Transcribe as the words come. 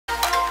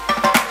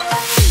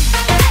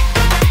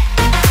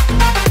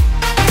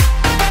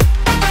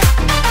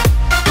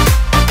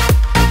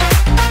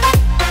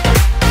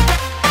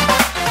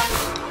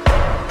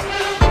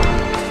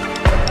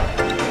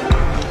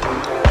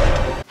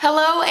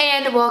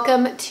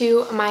welcome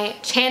to my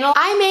channel.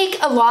 I make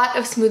a lot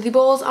of smoothie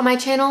bowls on my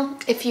channel.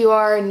 If you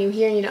are new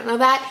here and you don't know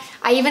that,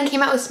 I even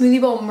came out with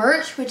smoothie bowl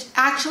merch, which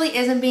actually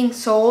isn't being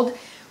sold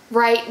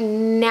right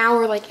now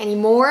or like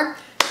anymore.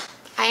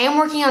 I am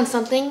working on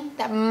something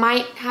that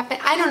might happen.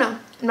 I don't know.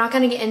 I'm not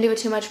going to get into it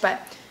too much,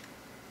 but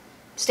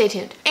stay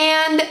tuned.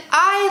 And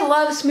I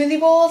love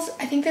smoothie bowls.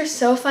 I think they're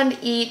so fun to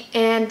eat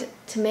and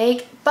to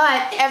make,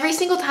 but every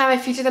single time I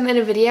feature them in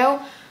a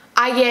video,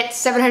 I get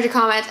 700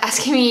 comments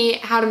asking me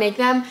how to make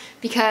them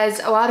because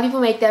a lot of people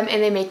make them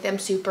and they make them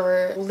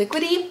super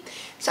liquidy.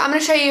 So I'm going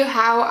to show you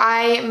how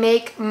I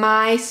make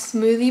my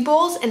smoothie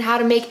bowls and how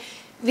to make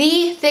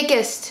the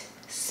thickest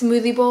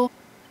smoothie bowl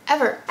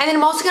ever. And then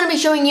I'm also going to be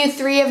showing you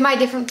 3 of my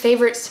different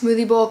favorite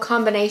smoothie bowl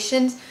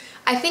combinations.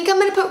 I think I'm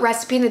going to put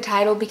recipe in the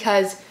title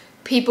because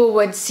people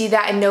would see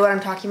that and know what I'm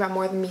talking about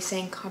more than me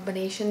saying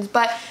combinations.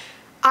 But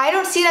I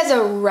don't see it as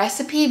a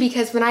recipe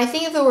because when I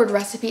think of the word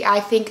recipe, I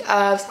think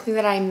of something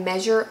that I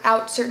measure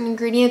out certain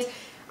ingredients.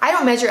 I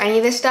don't measure any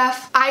of this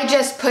stuff. I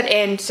just put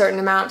in certain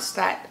amounts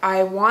that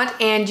I want,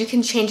 and you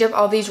can change up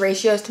all these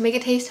ratios to make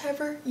it taste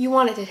however you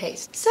want it to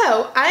taste.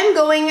 So I'm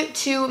going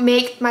to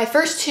make my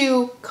first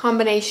 2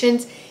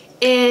 combinations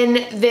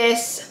in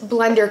this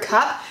blender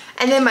cup,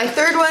 and then my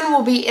third one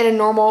will be in a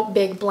normal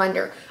big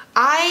blender.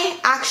 I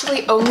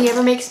actually only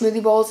ever make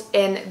smoothie bowls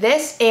in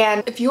this,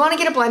 and if you want to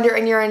get a blender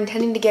and you're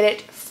intending to get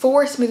it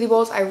for smoothie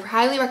bowls, I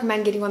highly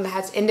recommend getting one that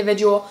has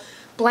individual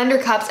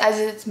blender cups as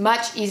it's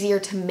much easier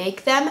to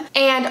make them.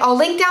 And I'll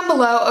link down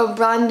below a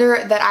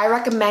blender that I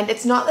recommend.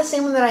 It's not the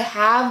same one that I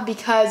have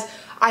because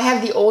I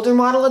have the older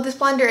model of this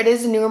blender. It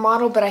is a newer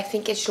model, but I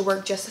think it should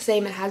work just the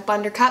same. It has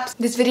blender cups.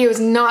 This video is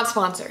not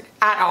sponsored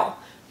at all,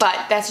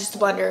 but that's just a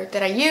blender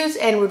that I use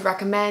and would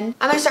recommend.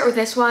 I'm gonna start with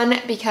this one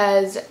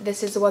because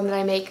this is the one that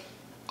I make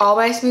all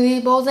my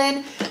smoothie bowls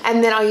in,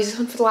 and then I'll use this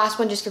one for the last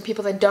one just for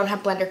people that don't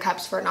have blender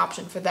cups for an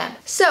option for them.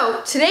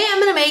 So today I'm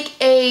gonna make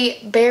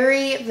a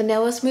berry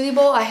vanilla smoothie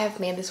bowl. I have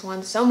made this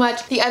one so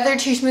much. The other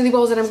 2 smoothie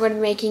bowls that I'm going to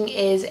be making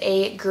is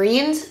a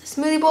greens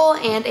smoothie bowl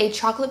and a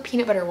chocolate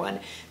peanut butter one.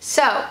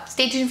 So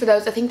stay tuned for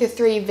those. I think they're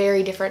 3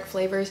 very different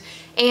flavors,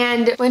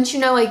 and once you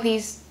know like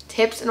these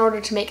tips in order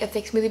to make a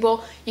thick smoothie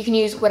bowl, you can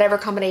use whatever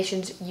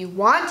combinations you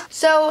want.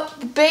 So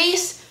the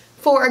base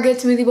for a good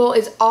smoothie bowl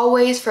is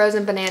always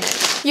frozen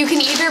bananas. You can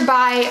either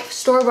buy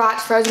store-bought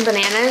frozen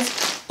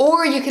bananas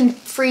or you can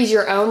freeze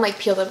your own, like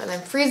peel them and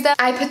then freeze them.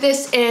 I put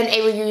this in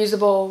a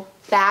reusable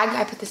bag.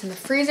 I put this in the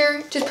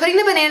freezer. Just putting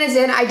the bananas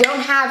in, I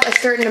don't have a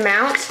certain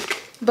amount,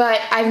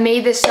 but I've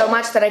made this so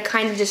much that I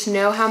kind of just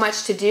know how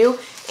much to do,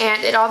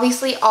 and it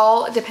obviously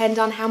all depends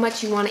on how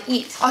much you want to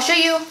eat. I'll show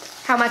you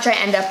how much I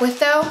end up with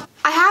though.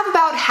 I have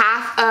about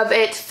half of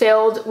it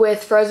filled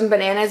with frozen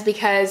bananas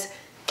because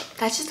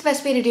that's just the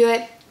best way to do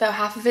it. About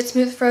half of it's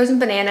with frozen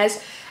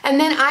bananas. And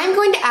then I'm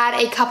going to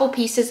add a couple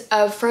pieces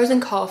of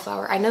frozen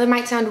cauliflower. I know that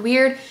might sound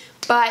weird,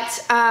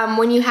 but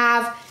when you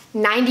have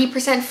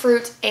 90%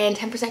 fruit and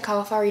 10%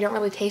 cauliflower, you don't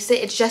really taste it.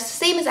 It's just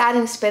the same as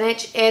adding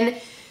spinach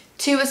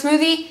into a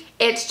smoothie.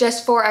 It's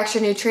just for extra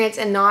nutrients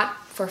and not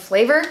for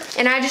flavor.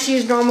 And I just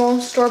use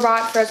normal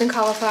store-bought frozen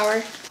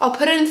cauliflower. I'll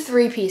put in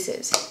 3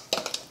 pieces.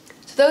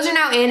 So those are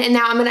now in, and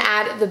now I'm gonna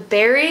add the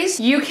berries.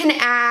 You can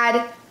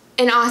add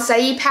an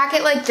acai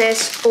packet like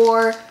this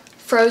or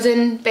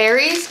frozen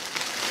berries.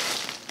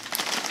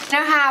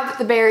 Now have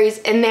the berries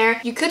in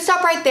there. You could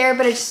stop right there,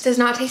 but it just does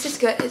not taste as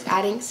good as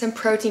adding some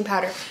protein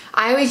powder.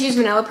 I always use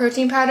vanilla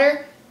protein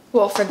powder,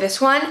 well, for this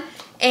one,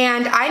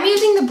 and I'm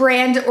using the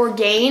brand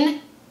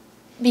Orgain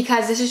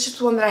because this is just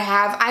the one that I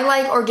have. I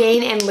like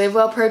Orgain and Live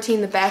Well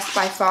protein the best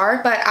by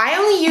far, but I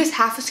only use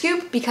half a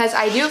scoop because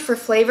I do it for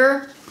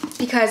flavor,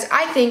 because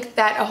I think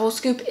that a whole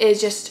scoop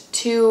is just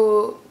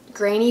too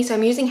grainy, so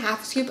I'm using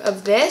half a scoop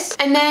of this.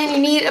 And then you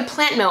need a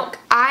plant milk.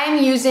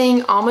 I'm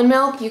using almond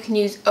milk. You can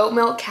use oat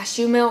milk,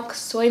 cashew milk,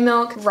 soy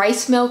milk,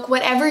 rice milk,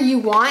 whatever you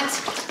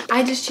want.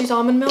 I just choose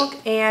almond milk,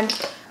 and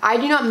I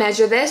do not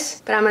measure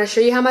this, but I'm going to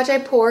show you how much I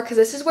pour because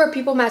this is where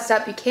people mess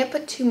up. You can't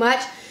put too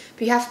much,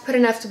 but you have to put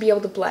enough to be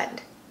able to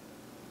blend.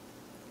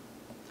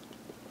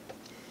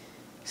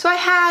 So I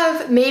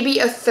have maybe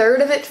a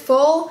third of it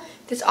full.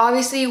 This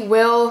obviously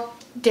will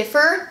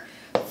differ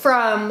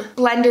from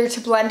blender to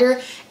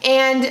blender,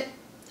 and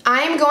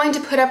I'm going to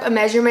put up a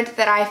measurement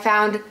that I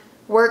found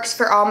works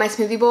for all my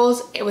smoothie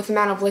bowls with the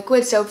amount of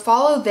liquid, so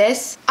follow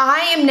this. I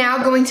am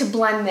now going to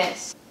blend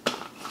this.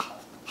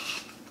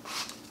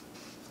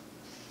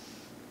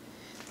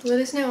 The lid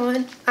is now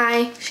on.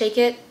 I shake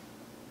it.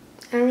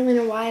 I don't really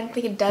know why. I don't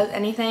think it does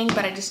anything,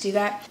 but I just do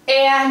that.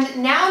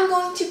 And now I'm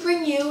going to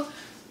bring you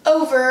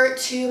over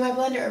to my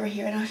blender over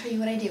here, and I'll show you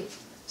what I do.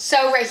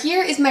 So right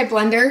here is my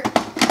blender.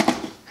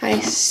 I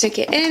stick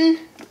it in,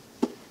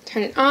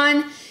 turn it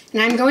on,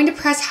 and I'm going to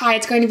press high.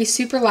 It's going to be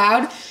super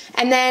loud,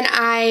 and then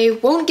I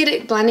won't get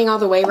it blending all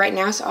the way right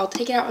now, so I'll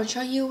take it out and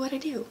show you what I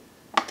do.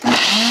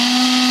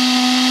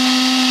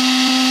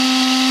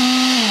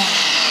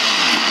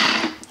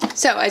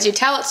 So as you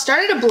tell, it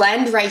started to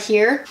blend right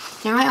here.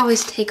 Now I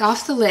always take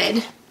off the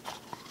lid.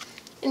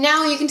 And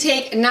now you can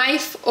take a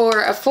knife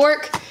or a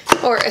fork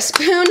or a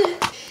spoon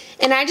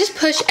And I just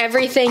push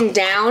everything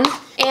down.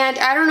 And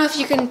I don't know if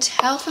you can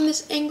tell from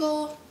this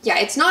angle. Yeah,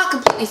 it's not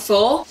completely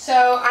full.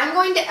 So I'm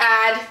going to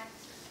add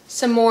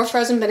some more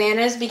frozen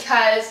bananas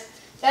because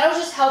that'll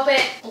just help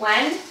it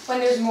blend when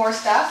there's more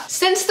stuff.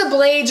 Since the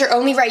blades are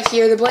only right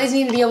here, the blades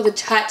need to be able to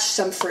touch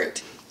some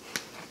fruit.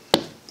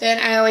 Then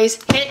I always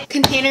hit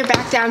container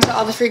back down so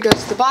all the fruit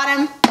goes to the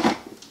bottom.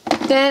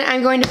 Then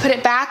I'm going to put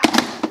it back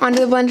onto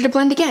the blender to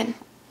blend again.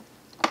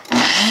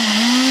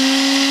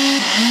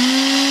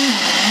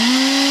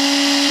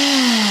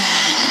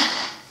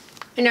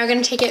 I'm now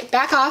going to take it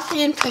back off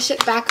and push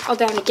it back all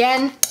down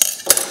again.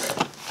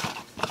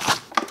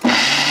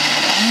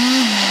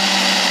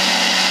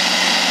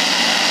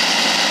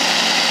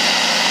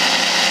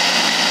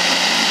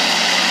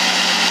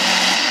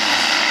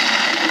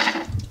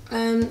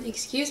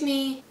 Excuse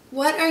me.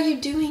 What are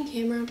you doing,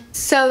 camera?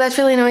 So that's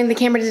really annoying. The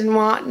camera didn't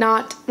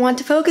not want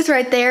to focus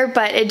right there,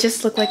 but it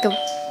just looked like a...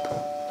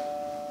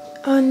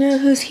 Oh no,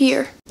 who's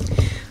here?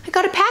 I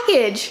got a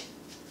package.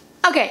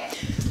 Okay,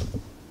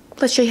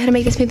 let's show you how to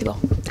make this smoothie bowl.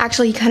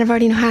 Actually, you kind of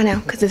already know how now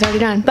because it's already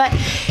done, but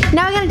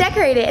now I gotta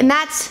decorate it, and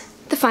that's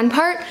the fun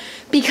part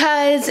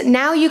because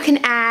now you can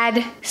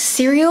add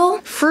cereal,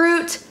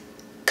 fruit,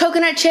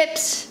 coconut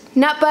chips,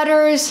 nut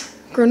butters,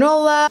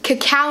 granola,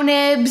 cacao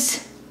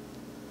nibs,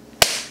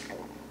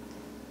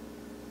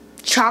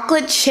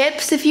 chocolate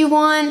chips if you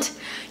want.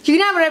 You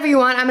can add whatever you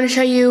want. I'm gonna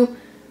show you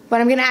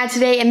what I'm gonna add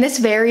today, and this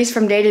varies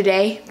from day to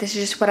day. This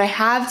is just what I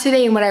have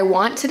today and what I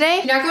want today.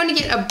 You're now going to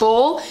get a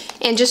bowl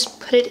and just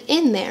put it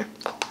in there.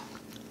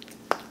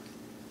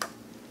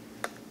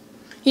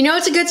 You know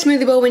it's a good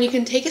smoothie bowl when you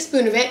can take a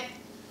spoon of it,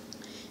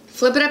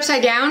 flip it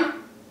upside down,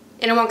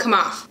 and it won't come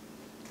off.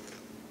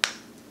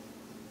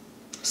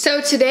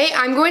 So today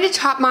I'm going to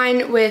top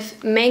mine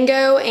with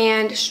mango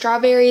and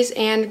strawberries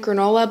and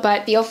granola,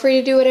 but feel free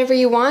to do whatever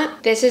you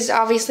want. This is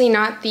obviously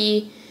not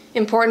the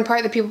important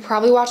part that people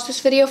probably watch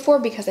this video for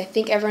because I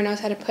think everyone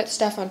knows how to put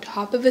stuff on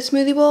top of a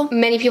smoothie bowl.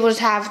 Many people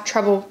just have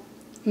trouble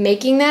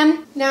making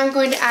them. Now I'm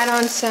going to add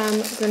on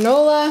some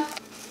granola.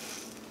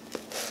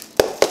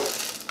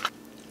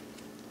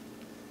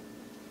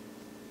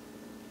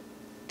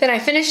 Then I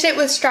finished it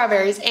with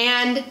strawberries,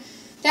 and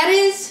that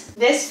is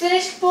this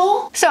finished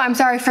bowl. So I'm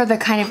sorry for the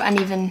kind of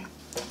uneven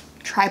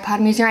tripod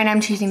I'm using right now. I'm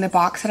choosing the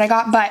box that I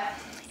got, but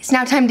it's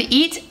now time to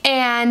eat,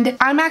 and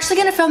I'm actually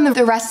gonna film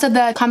the rest of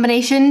the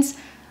combinations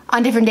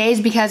on different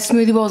days because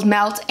smoothie bowls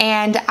melt,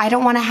 and I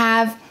don't wanna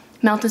have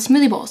melted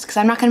smoothie bowls because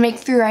I'm not gonna make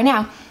 3 right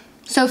now.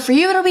 So for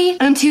you, it'll be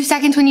in 2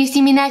 seconds when you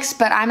see me next,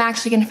 but I'm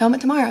actually gonna film it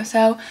tomorrow.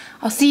 So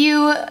I'll see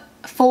you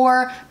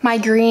for my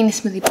green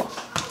smoothie bowl.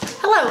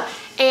 Hello,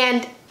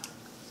 and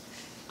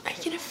are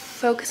you gonna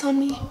focus on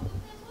me?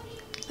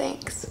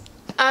 Thanks.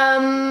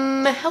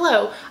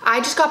 Hello. I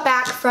just got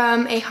back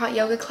from a hot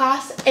yoga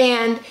class,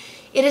 and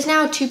it is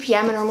now 2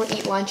 p.m. I normally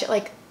eat lunch at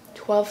like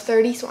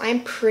 12:30, so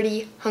I'm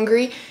pretty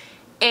hungry.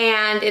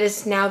 And it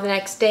is now the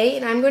next day,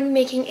 and I'm going to be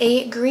making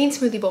a green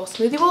smoothie bowl.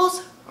 Smoothie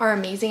bowls are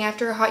amazing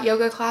after a hot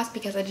yoga class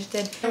because I just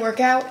did a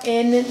workout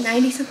in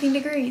 90-something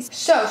degrees.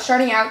 So,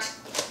 starting out,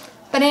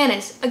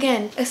 bananas.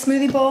 Again, a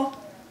smoothie bowl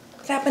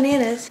without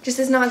bananas just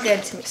is not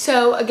good to me.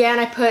 So again,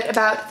 I put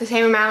about the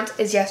same amount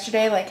as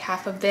yesterday, like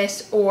half of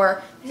this,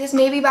 or this is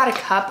maybe about a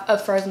cup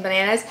of frozen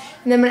bananas.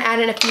 And then I'm gonna add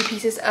in a few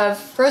pieces of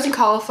frozen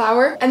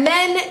cauliflower. And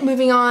then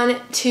moving on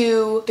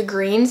to the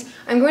greens,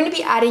 I'm going to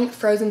be adding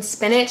frozen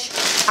spinach.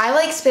 I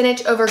like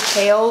spinach over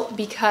kale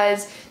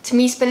because to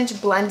me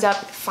spinach blends up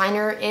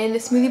finer in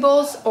smoothie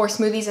bowls or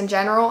smoothies in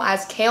general,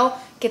 as kale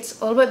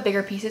gets a little bit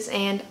bigger pieces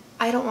and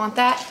I don't want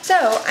that.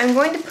 So I'm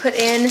going to put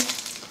in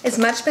as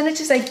much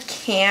spinach as I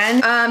can.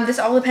 This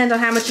all depends on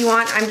how much you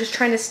want. I'm just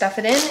trying to stuff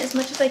it in as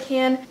much as I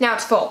can. Now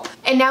it's full.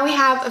 And now we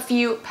have a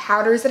few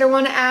powders that I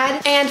want to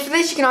add. And for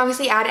this, you can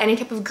obviously add any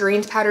type of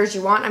greens powders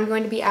you want. I'm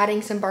going to be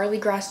adding some barley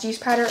grass juice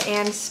powder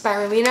and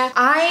spirulina.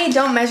 I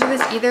don't measure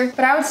this either,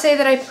 but I would say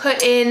that I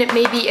put in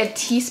maybe a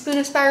teaspoon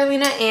of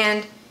spirulina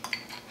and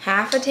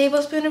half a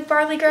tablespoon of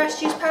barley grass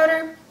juice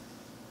powder.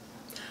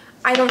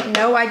 I don't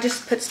know, I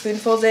just put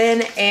spoonfuls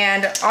in,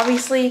 and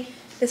obviously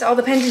this all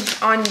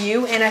depends on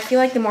you, and I feel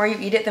like the more you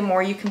eat it, the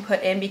more you can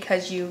put in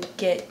because you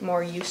get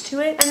more used to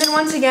it. And then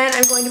once again,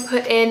 I'm going to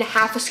put in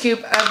half a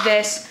scoop of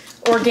this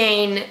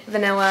Orgain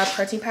vanilla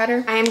protein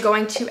powder. I am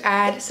going to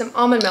add some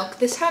almond milk.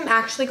 This time I'm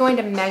actually going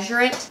to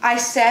measure it. I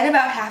said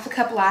about half a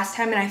cup last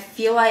time, and I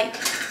feel like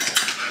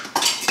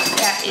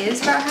that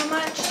is about how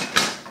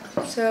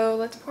much. So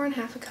let's pour in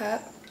half a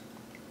cup.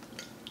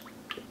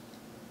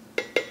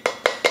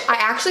 I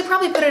actually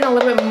probably put in a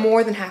little bit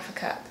more than half a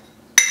cup.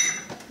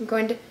 I'm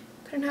going to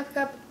put in half a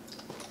cup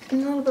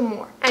and a little bit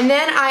more. And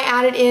then I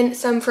added in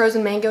some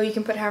frozen mango. You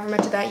can put however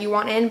much of that you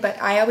want in,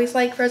 but I always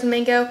like frozen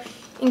mango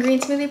in green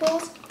smoothie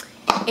bowls.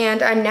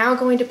 And I'm now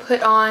going to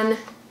put on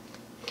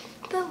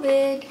the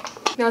lid.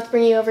 Now let's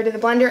bring you over to the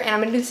blender, and I'm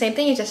going to do the same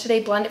thing as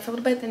yesterday. Blend it for a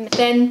little bit,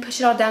 then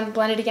push it all down,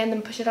 blend it again,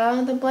 then push it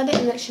all, then blend it,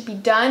 and then it should be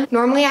done.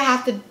 Normally I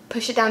have to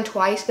push it down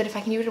twice, but if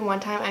I can do it in one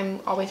time,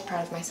 I'm always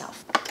proud of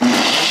myself.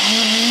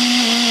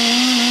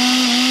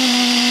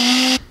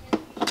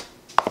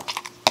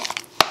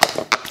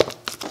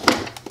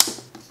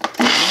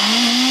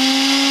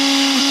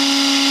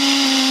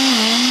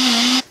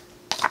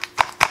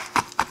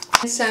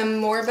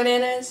 some more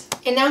bananas.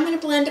 And now I'm gonna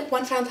blend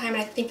one final time,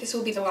 and I think this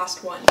will be the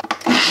last one.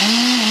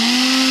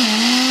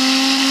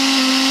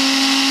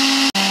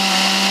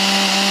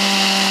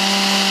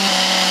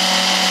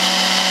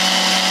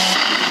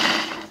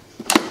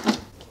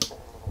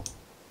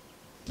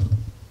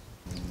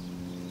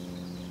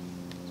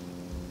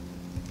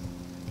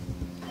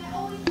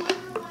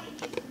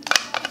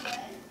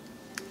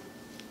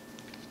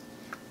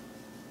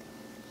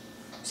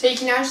 So you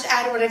can now just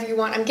add whatever you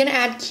want. I'm gonna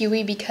add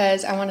kiwi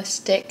because I wanna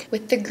stick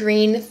with the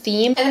green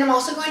theme. And then I'm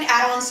also going to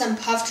add on some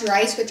puffed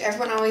rice, which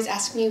everyone always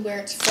asks me where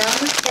it's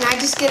from. And I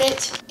just get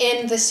it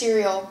in the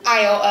cereal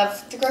aisle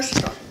of the grocery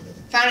store.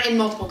 Found it in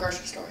multiple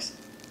grocery stores.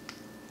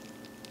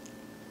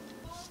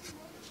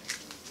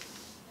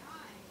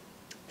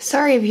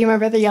 Sorry if you hear my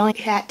brother yelling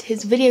at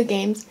his video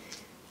games.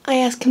 I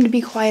ask him to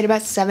be quiet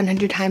about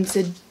 700 times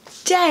a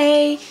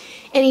day.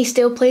 And he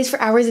still plays for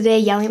hours a day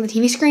yelling at the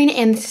TV screen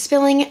and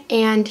spilling,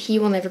 and he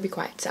will never be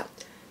quiet. So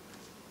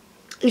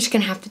you're just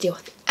gonna have to deal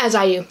with it, as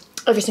I do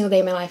every single day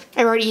of my life.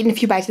 I've already eaten a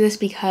few bites of this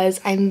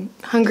because I'm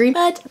hungry,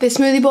 but this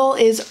smoothie bowl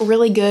is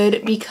really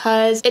good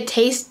because it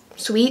tastes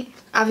sweet,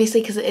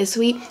 obviously because it is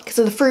sweet because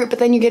of the fruit, but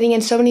then you're getting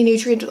in so many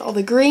nutrients with all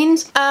the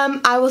greens.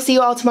 I will see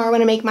you all tomorrow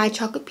when I make my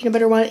chocolate peanut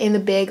butter one in the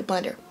big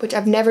blender, which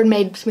I've never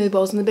made smoothie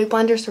bowls in the big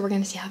blender, so we're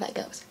gonna see how that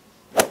goes.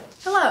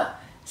 Hello.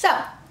 So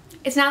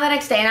it's now the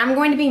next day, and I'm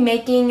going to be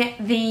making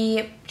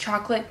the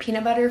chocolate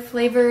peanut butter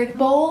flavored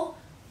bowl,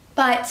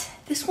 but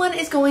this one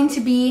is going to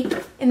be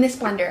in this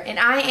blender, and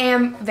I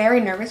am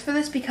very nervous for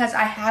this because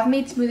I have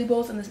made smoothie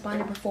bowls in this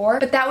blender before,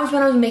 but that was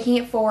when I was making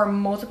it for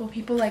multiple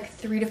people, like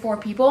 3 to 4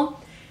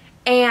 people,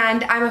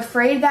 and I'm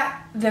afraid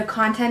that the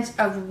contents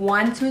of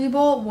one smoothie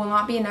bowl will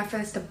not be enough for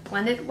this to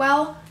blend it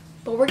well.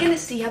 But we're gonna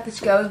see how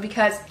this goes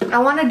because I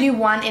wanna do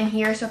one in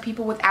here so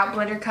people without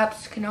blender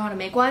cups can know how to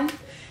make one.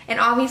 And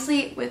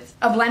obviously with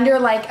a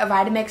blender like a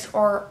Vitamix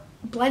or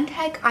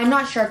Blendtec, I'm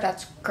not sure if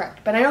that's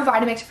correct, but I know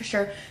Vitamix for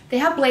sure, they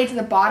have blades at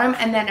the bottom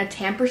and then a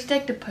tamper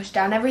stick to push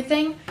down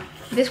everything.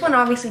 This one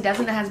obviously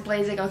doesn't, it has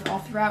blades that go all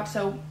throughout,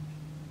 so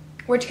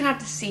we're just gonna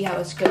have to see how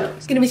this goes.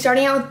 It's gonna be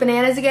starting out with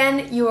bananas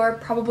again. You're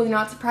probably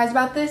not surprised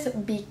about this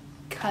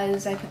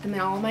because I put them in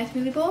all of my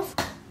smoothie bowls.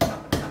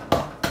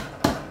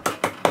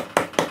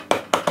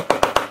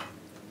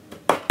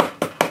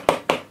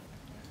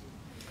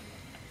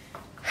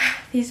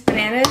 These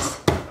bananas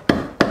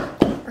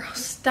are all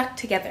stuck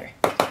together.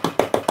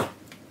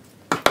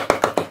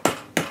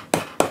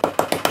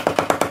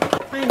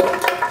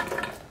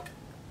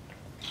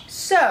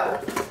 So,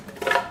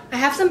 I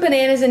have some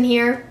bananas in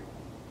here.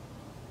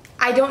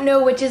 I don't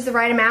know which is the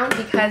right amount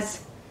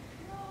because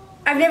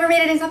I've never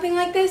made it in something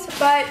like this,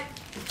 but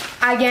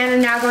again,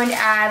 I'm now going to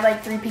add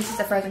like 3 pieces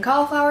of frozen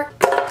cauliflower.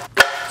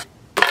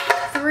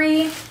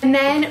 3. And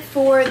then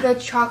for the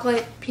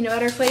chocolate peanut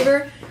butter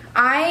flavor,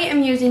 I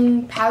am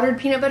using powdered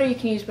peanut butter. You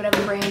can use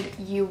whatever brand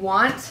you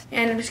want.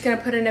 And I'm just gonna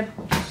put in a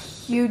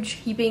huge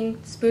heaping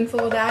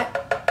spoonful of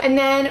that. And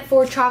then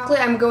for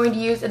chocolate, I'm going to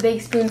use a big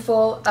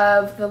spoonful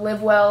of the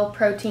Live Well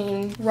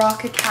protein raw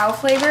cacao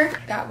flavor.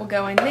 That will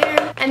go in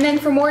there. And then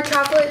for more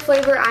chocolate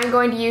flavor, I'm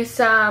going to use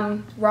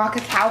some raw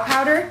cacao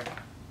powder.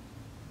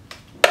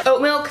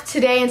 Oat milk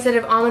today instead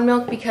of almond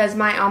milk because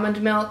my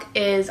almond milk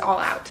is all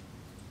out.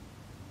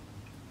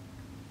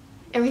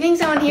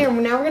 Everything's on here.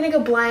 Now we're gonna go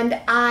blend.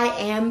 I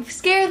am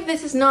scared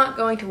this is not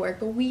going to work,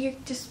 but we're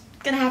just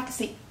gonna have to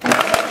see.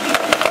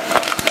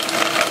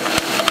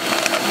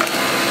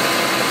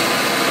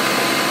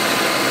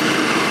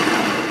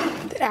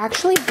 It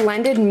actually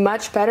blended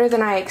much better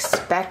than I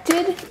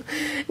expected.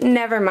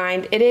 Never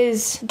mind. It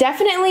is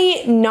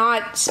definitely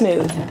not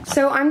smooth.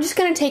 So I'm just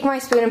gonna take my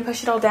spoon and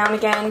push it all down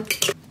again.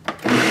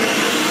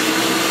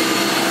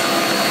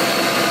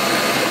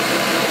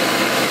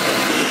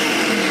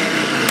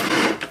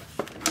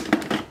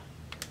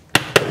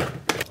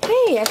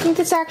 I think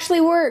this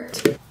actually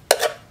worked.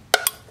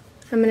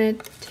 I'm gonna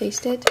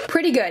taste it.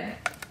 Pretty good.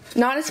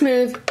 Not as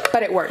smooth,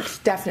 but it works,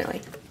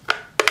 definitely.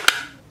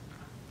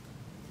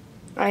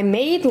 I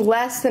made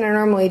less than I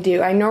normally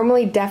do. I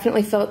normally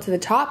definitely fill it to the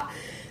top,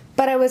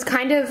 but I was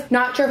kind of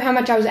not sure of how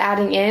much I was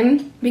adding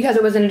in because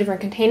it was in a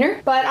different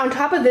container. But on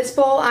top of this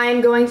bowl,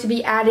 I'm going to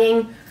be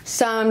adding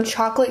some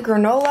chocolate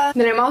granola.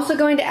 Then I'm also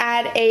going to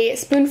add a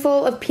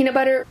spoonful of peanut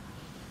butter.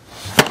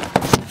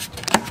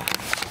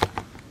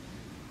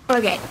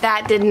 Okay,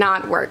 that did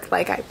not work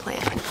like I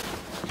planned.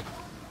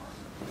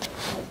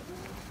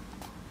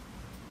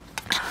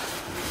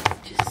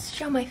 Just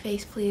show my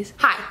face, please.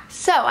 Hi,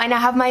 so I now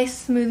have my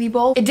smoothie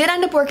bowl. It did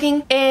end up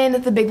working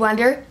in the big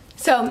blender.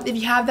 So if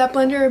you have that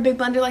blender or a big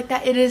blender like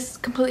that, it is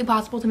completely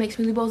possible to make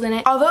smoothie bowls in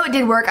it. Although it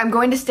did work, I'm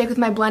going to stick with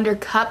my blender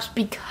cups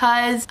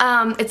because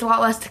it's a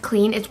lot less to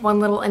clean. It's one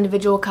little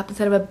individual cup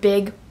instead of a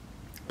big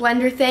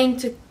blender thing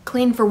to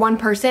clean for one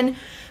person.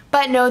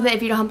 But know that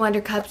if you don't have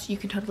blender cups, you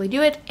can totally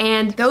do it.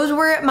 And those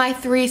were my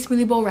 3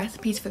 smoothie bowl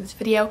recipes for this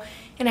video.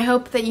 And I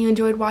hope that you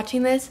enjoyed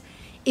watching this.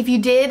 If you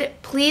did,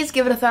 please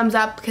give it a thumbs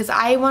up because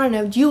I want to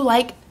know, do you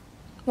like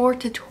more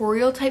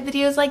tutorial type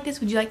videos like this?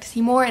 Would you like to see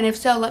more? And if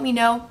so, let me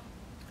know.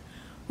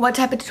 what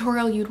type of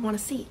tutorial you'd want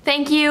to see.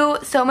 Thank you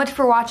so much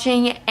for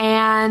watching,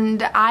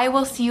 and I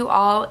will see you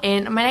all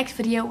in my next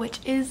video, which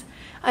is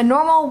a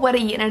normal what I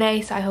eat in a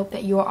day, so I hope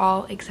that you are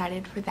all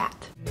excited for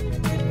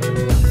that.